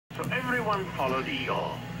everyone followed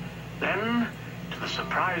Eeyore. Then, to the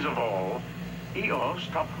surprise of all, Eeyore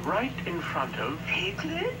stopped right in front of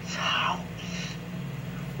Piglet's house.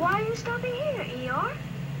 Why are you stopping here, Eeyore?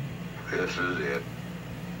 This is it.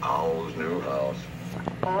 Owl's new house.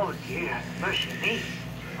 Oh, dear. Mercy me.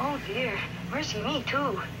 Oh, dear. Mercy me,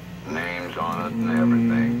 too. Names on it and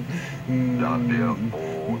everything.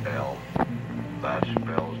 W-O-L. That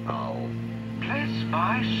spells owl. Bless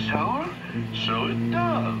my soul, so it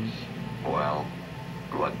does. Well,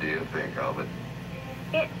 what do you think of it?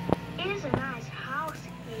 It is a nice house,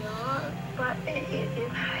 Eeyore, but it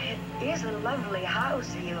is a lovely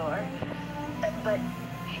house, Eeyore. But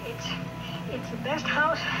it's the best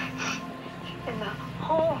house in the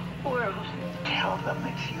whole world. Tell them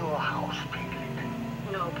it's your house,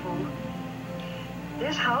 Piglet. No, Pooh.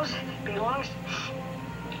 This house belongs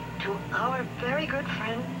to our very good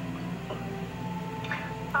friend,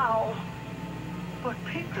 Owl. But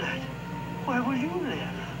Piglet, where will you live?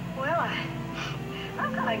 Well,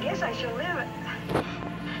 I guess I shall live.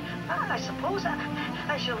 I suppose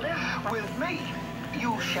I shall live With me.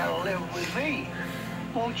 You shall live with me.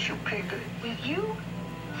 Won't you, Piglet? with you.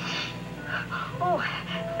 Oh,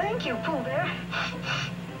 thank you, Pooh Bear.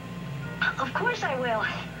 Of course I will.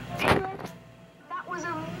 Piglet, that was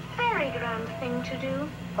a very grand thing to do.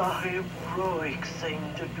 A heroic thing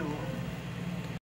to do.